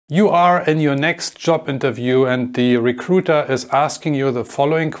You are in your next job interview and the recruiter is asking you the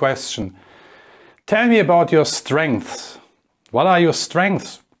following question. Tell me about your strengths. What are your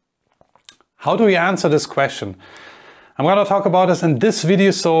strengths? How do you answer this question? I'm going to talk about this in this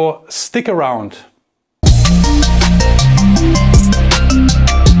video, so stick around.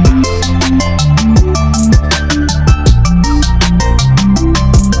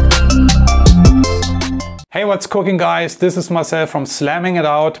 Hey, what's cooking, guys? This is Marcel from Slamming It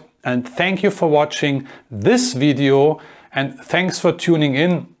Out, and thank you for watching this video and thanks for tuning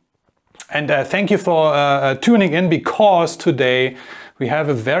in. And thank you for tuning in because today we have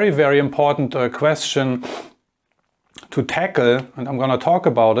a very important question to tackle, and I'm going to talk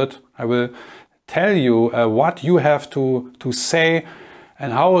about it. I will tell you what you have to say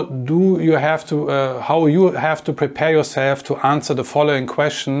and how you have to prepare yourself to answer the following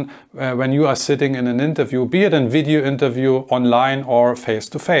question when you are sitting in an interview, be it a video interview, online or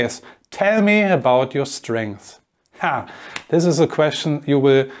face-to-face. Tell me about your strengths. This is a question you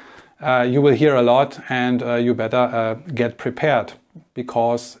will hear a lot, and you better get prepared,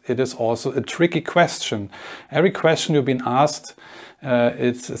 because it is also a tricky question. Every question you've been asked,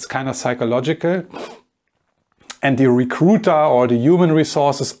 it's kind of psychological. And the recruiter or the human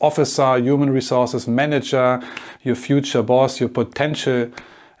resources officer, human resources manager, your future boss, your potential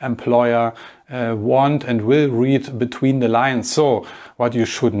employer want and will read between the lines. So what you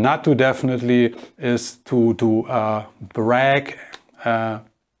should not do definitely is to brag and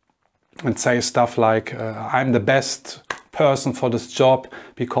say stuff like, I'm the best person for this job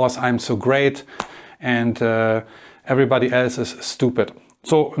because I'm so great and everybody else is stupid.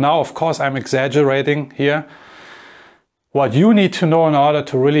 So now, of course, I'm exaggerating here. What you need to know in order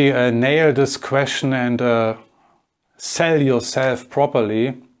to really nail this question and sell yourself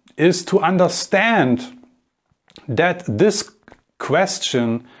properly is to understand that this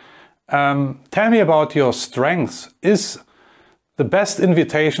question, tell me about your strengths, is the best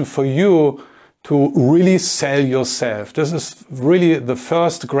invitation for you to really sell yourself. This is really the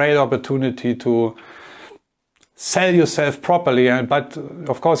first great opportunity to sell yourself properly, but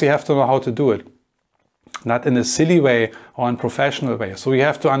of course you have to know how to do it. Not in a silly way or in a professional way. So you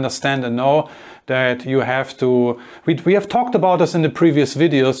have to understand and know that you have to... We have talked about this in the previous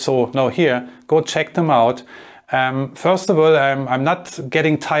videos, so now here, go check them out. First of all, I'm not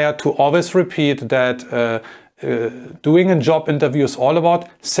getting tired to always repeat that doing a job interview is all about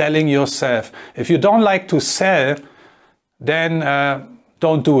selling yourself. If you don't like to sell, then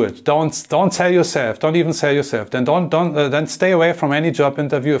don't do it. Don't sell yourself. Don't even sell yourself. Then then stay away from any job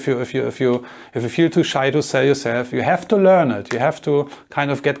interview if you feel too shy to sell yourself. You have to learn it. You have to kind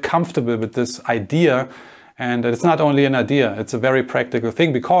of get comfortable with this idea, and it's not only an idea. It's a very practical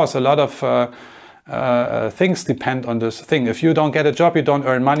thing, because a lot of things depend on this thing. If you don't get a job, you don't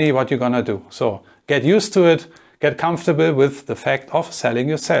earn money. What you gonna do? So get used to it. Get comfortable with the fact of selling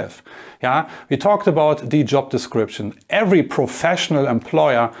yourself. Yeah, we talked about the job description. Every professional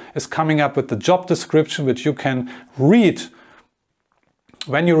employer is coming up with the job description, which you can read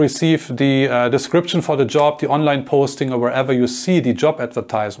when you receive the description for the job, the online posting, or wherever you see the job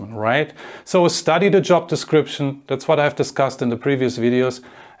advertisement, right? So study the job description. That's what I've discussed in the previous videos.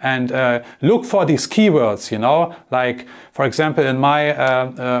 And look for these keywords, you know, like, for example, in my,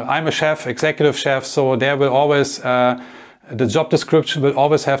 I'm a chef, executive chef, so there will always, the job description will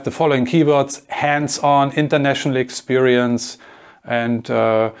always have the following keywords: hands-on, international experience, and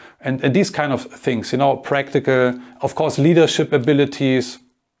these kind of things, you know, practical, of course, leadership abilities,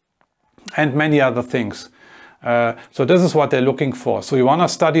 and many other things. So this is what they're looking for. So you want to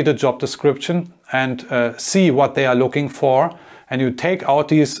study the job description and see what they are looking for. And you take out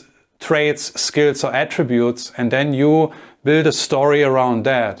these traits, skills or attributes, and then you build a story around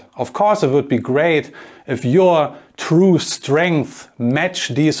that. Of course, it would be great if your true strength match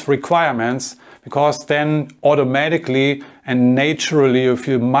these requirements, because then automatically and naturally you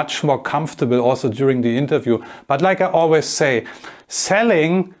feel much more comfortable also during the interview. But like I always say,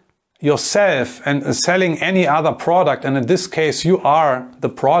 selling yourself and selling any other product, and in this case you are the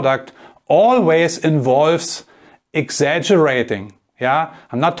product, always involves exaggerating. Yeah,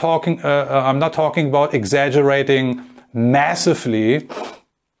 I'm not talking about exaggerating massively,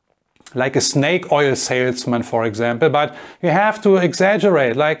 like a snake oil salesman, for example, but you have to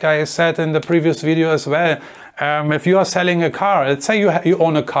exaggerate, like I said in the previous video as well. If you are selling a car, let's say you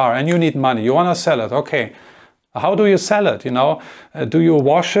own a car and you need money, you want to sell it, okay. How do you sell it? You know, do you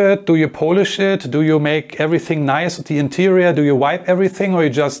wash it? Do you polish it? Do you make everything nice with the interior? Do you wipe everything, or you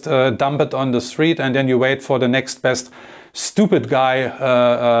just dump it on the street and then you wait for the next best stupid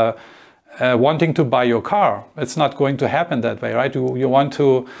guy wanting to buy your car. It's not going to happen that way, right? You want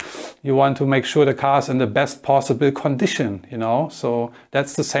to make sure the car is in the best possible condition, you know. So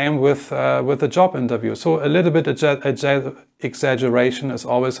that's the same with a job interview. So a little bit exaggeration is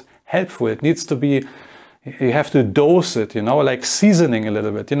always helpful. It needs to be, you have to dose it, you know, like seasoning a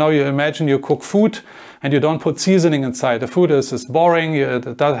little bit. You know, you imagine you cook food and you don't put seasoning inside. The food is boring,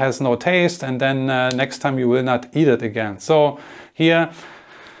 it has no taste, and then next time you will not eat it again. So here,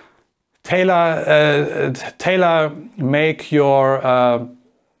 tailor make your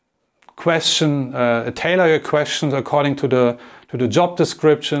tailor your questions according to the job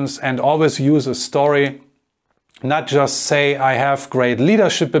descriptions, and always use a story. Not just say I have great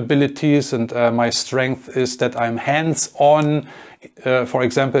leadership abilities and my strength is that I'm hands-on. For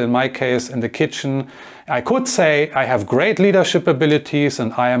example, in my case, in the kitchen, I could say I have great leadership abilities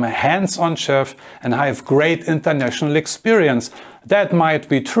and I am a hands-on chef and I have great international experience. That might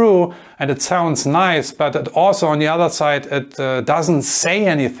be true and it sounds nice, but it also on the other side, it doesn't say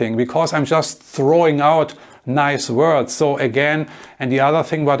anything because I'm just throwing out nice words. So again, and the other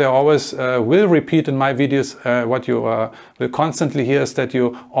thing what I always will repeat in my videos, what you will constantly hear, is that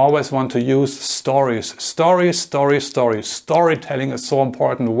you always want to use stories. Stories, stories, stories. Storytelling is so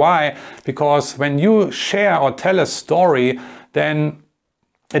important. Why? Because when you share or tell a story, then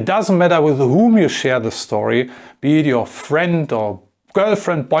it doesn't matter with whom you share the story, be it your friend or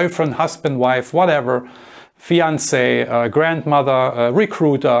girlfriend, boyfriend, husband, wife, whatever, fiance, grandmother,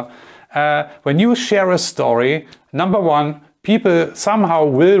 recruiter. When you share a story, number one, people somehow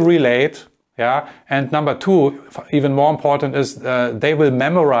will relate, yeah, and number two, even more important, is they will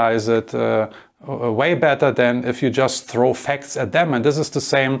memorize it way better than if you just throw facts at them. And this is the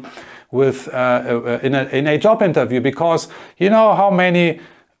same with in a job interview, because you know how many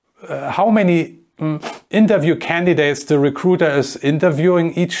interview candidates the recruiter is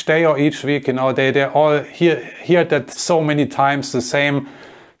interviewing each day or each week. You know, they all hear that so many times, the same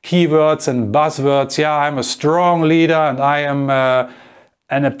keywords and buzzwords. Yeah, I'm a strong leader and I am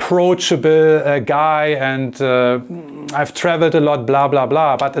an approachable guy and I've traveled a lot, blah, blah,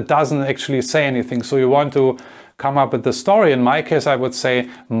 blah, but it doesn't actually say anything. So you want to come up with the story. In my case, I would say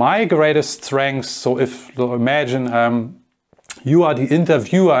my greatest strengths. So if imagine you are the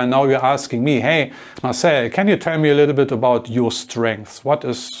interviewer and now you're asking me, hey, Marcel, can you tell me a little bit about your strengths? What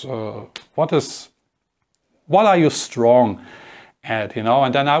are you strong at, you know?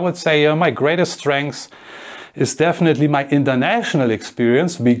 And then I would say my greatest strengths is definitely my international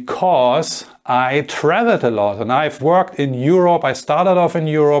experience, because I traveled a lot and I've worked in Europe. I started off in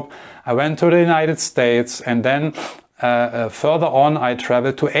Europe, I went to the United States, and then further on I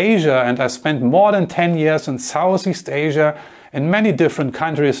traveled to Asia, and I spent more than 10 years in Southeast Asia in many different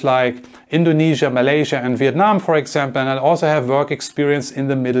countries like Indonesia, Malaysia and Vietnam, for example, and I also have work experience in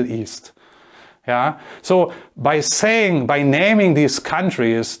the Middle East. Yeah. So by naming these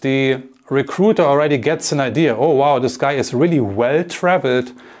countries, the recruiter already gets an idea. Oh wow, this guy is really well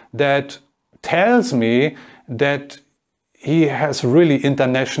traveled. That tells me that he has really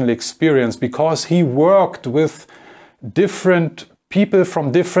international experience, because he worked with different people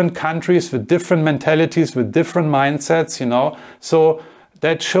from different countries with different mentalities, with different mindsets, you know. So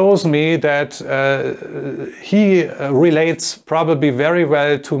that shows me that he relates probably very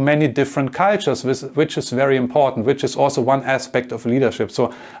well to many different cultures, which is very important, which is also one aspect of leadership.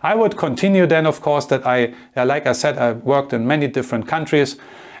 So I would continue then, of course, that like I said, I worked in many different countries.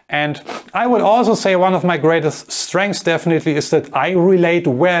 And I would also say one of my greatest strengths definitely is that I relate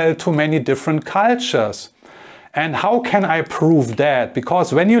well to many different cultures. And how can I prove that?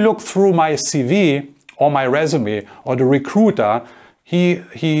 Because when you look through my CV or my resume, or the recruiter,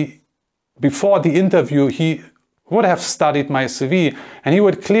 he before the interview, he would have studied my CV and he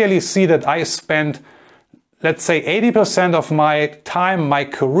would clearly see that I spent, let's say, 80% of my time, my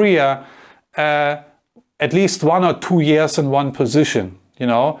career, at least 1 or 2 years in one position, you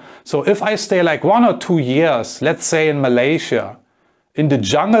know. So if I stay like 1 or 2 years, let's say in Malaysia, in the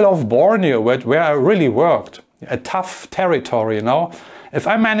jungle of Borneo, where I really worked, a tough territory, you know. If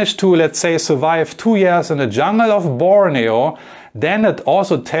I manage to, let's say, survive 2 years in the jungle of Borneo, then it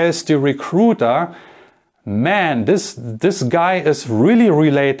also tells the recruiter, man, this guy is really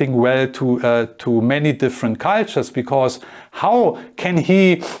relating well to many different cultures, because how can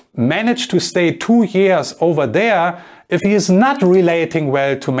he manage to stay 2 years over there if he is not relating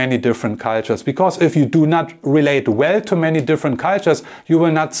well to many different cultures? Because if you do not relate well to many different cultures, you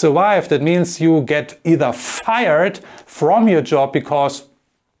will not survive. That means you get either fired from your job because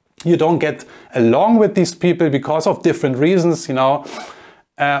you don't get along with these people because of different reasons, you know,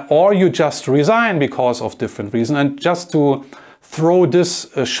 or you just resign because of different reasons. And just to throw this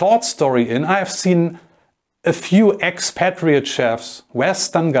short story in. I have seen a few expatriate chefs,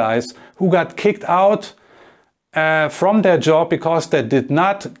 Western guys, who got kicked out from their job because they did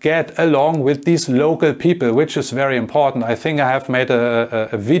not get along with these local people, which is very important. I think I have made a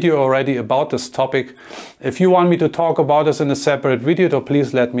video already about this topic. If you want me to talk about this in a separate video, then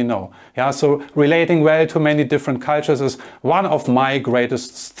please let me know. Yeah, so relating well to many different cultures is one of my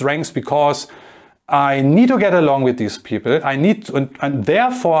greatest strengths, because I need to get along with these people. I need to, and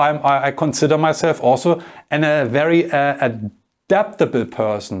therefore I consider myself also a very adaptable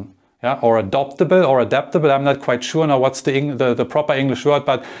person. Yeah, or adoptable or adaptable. I'm not quite sure now what's the proper English word,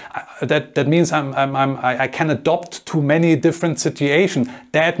 but that means I can adopt to many different situations.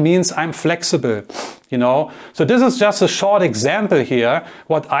 That means I'm flexible, you know. So this is just a short example here,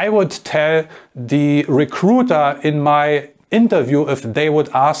 what I would tell the recruiter in my interview if they would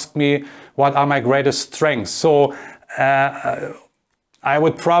ask me what are my greatest strengths. So I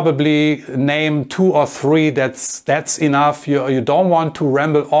would probably name 2 or 3. That's enough. You don't want to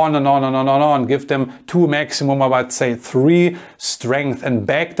ramble on and on and on and on. Give them 2 maximum, I would say 3 strengths, and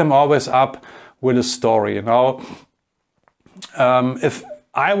back them always up with a story, you know. If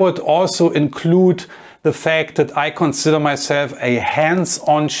I would also include the fact that I consider myself a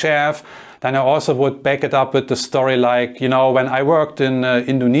hands-on chef, then I also would back it up with the story, like, you know, when I worked in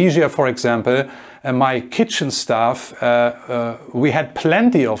Indonesia, for example, my kitchen staff, we had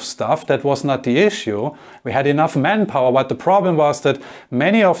plenty of stuff. That was not the issue. We had enough manpower, but the problem was that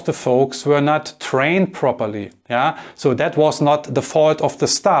many of the folks were not trained properly. Yeah, so that was not the fault of the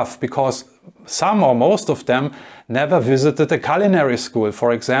staff, because some or most of them never visited a culinary school,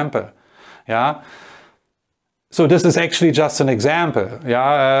 for example. Yeah. So this is actually just an example.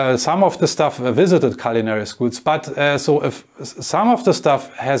 Yeah, some of the staff visited culinary schools, but so if some of the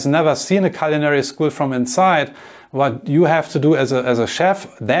staff has never seen a culinary school from inside, what you have to do as a chef,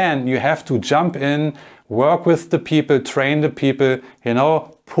 then you have to jump in, work with the people, train the people, you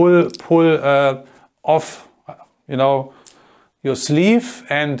know, pull off, you know, your sleeve,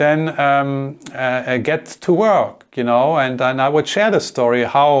 and then get to work, you know. And I would share the story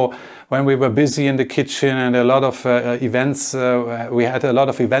how, when we were busy in the kitchen and a lot of events, we had a lot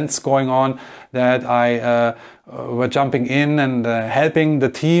of events going on, that I were jumping in and helping the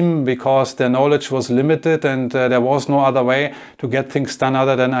team, because their knowledge was limited, and there was no other way to get things done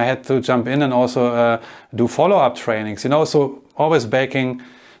other than I had to jump in and also do follow-up trainings, you know. So always backing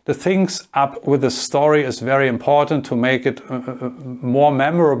the things up with a story is very important to make it more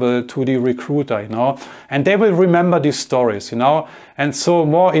memorable to the recruiter, you know, and they will remember these stories, you know. And so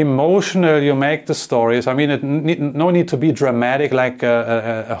more emotional you make the stories. I mean, no need to be dramatic like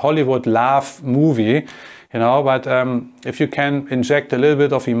a Hollywood laugh movie, you know, but if you can inject a little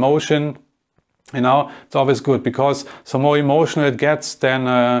bit of emotion, you know, it's always good, because the more emotional it gets, then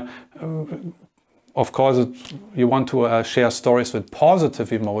of course, you want to share stories with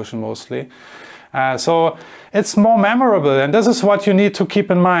positive emotion mostly. So it's more memorable, and this is what you need to keep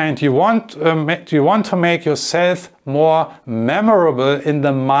in mind. You want to make yourself more memorable in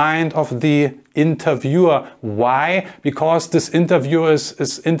the mind of the interviewer. Why? Because this interviewer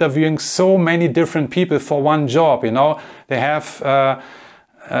is interviewing so many different people for one job. You know, they have.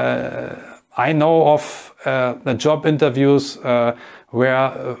 I know of the job interviews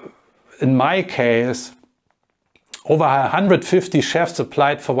where. In my case, over 150 chefs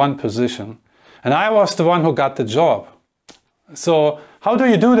applied for one position, and I was the one who got the job. So how do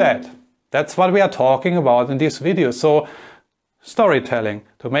you do that? That's what we are talking about in these videos. So storytelling,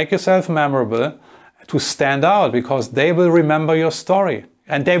 to make yourself memorable, to stand out, because they will remember your story,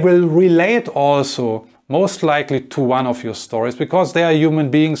 and they will relate also most likely to one of your stories, because they are human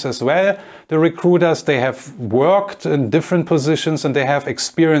beings as well. The recruiters, they have worked in different positions, and they have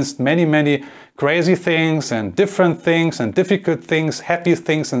experienced many crazy things and different things and difficult things, happy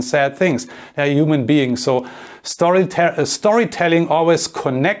things and sad things. They are human beings. So storytelling always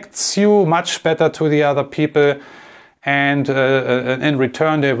connects you much better to the other people, and in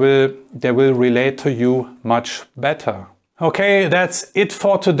return they will relate to you much better. Okay, that's it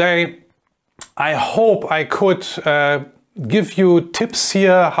for today. I hope I could give you tips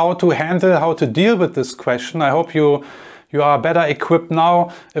here how to deal with this question. I hope you are better equipped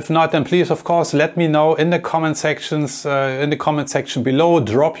now. If not, then please, of course, let me know in the comment sections, in the comment section below.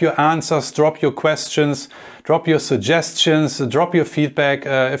 Drop your answers, drop your questions, drop your suggestions, drop your feedback.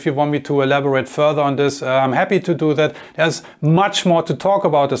 If you want me to elaborate further on this, I'm happy to do that. There's much more to talk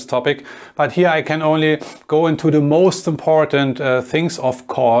about this topic, but here I can only go into the most important things, of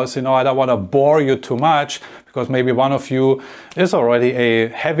course. You know, I don't want to bore you too much, because maybe one of you is already a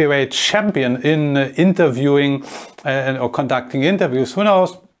heavyweight champion in interviewing or conducting interviews, who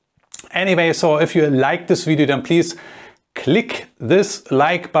knows. Anyway, so if you like this video, then please click this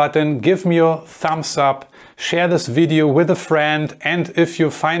like button, give me your thumbs up, share this video with a friend, and if you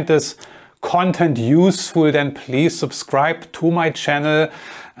find this content useful, then please subscribe to my channel.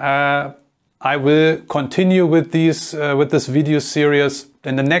 I will continue with this video series.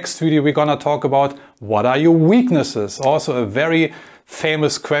 In the next video, we're gonna talk about what are your weaknesses. Also a very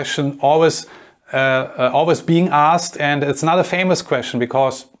famous question, always being asked, and it's not a famous question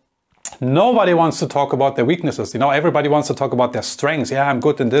because nobody wants to talk about their weaknesses. You know, everybody wants to talk about their strengths. Yeah, I'm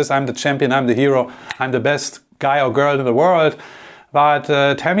good in this, I'm the champion, I'm the hero, I'm the best guy or girl in the world. But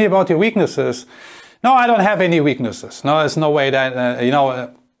tell me about your weaknesses. No, I don't have any weaknesses. No, there's no way that,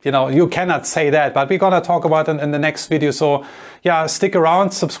 you cannot say that, but we're gonna talk about it in the next video. So yeah, stick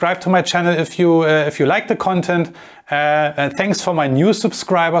around, subscribe to my channel if you like the content. And thanks for my new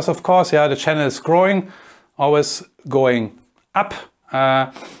subscribers, of course. Yeah, the channel is growing, always going up.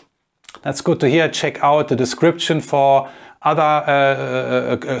 That's good to hear. Check out the description for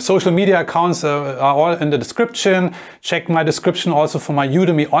other social media accounts are all in the description. Check my description also for my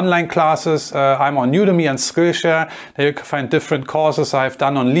Udemy online classes. I'm on Udemy and Skillshare. There you can find different courses I've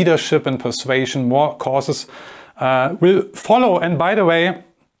done on leadership and persuasion. More courses will follow. And by the way,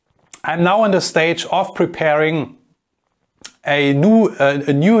 I'm now in the stage of preparing a new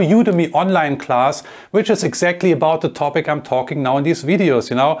Udemy online class, which is exactly about the topic I'm talking now in these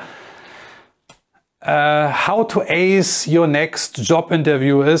videos, how to ace your next job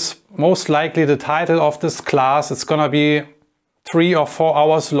interview is most likely the title of this class. It's gonna be 3 or 4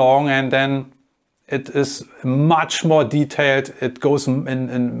 hours long, and then it is much more detailed. It goes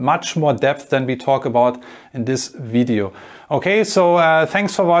in much more depth than we talk about in this video. Okay, so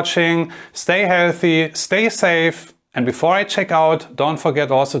thanks for watching. Stay healthy, stay safe, and before I check out, don't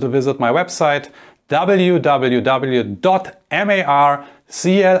forget also to visit my website www.marcl.com.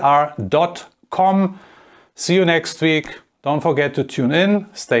 See you next week. Don't forget to tune in.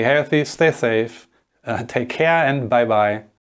 Stay healthy, stay safe. Take care and bye-bye.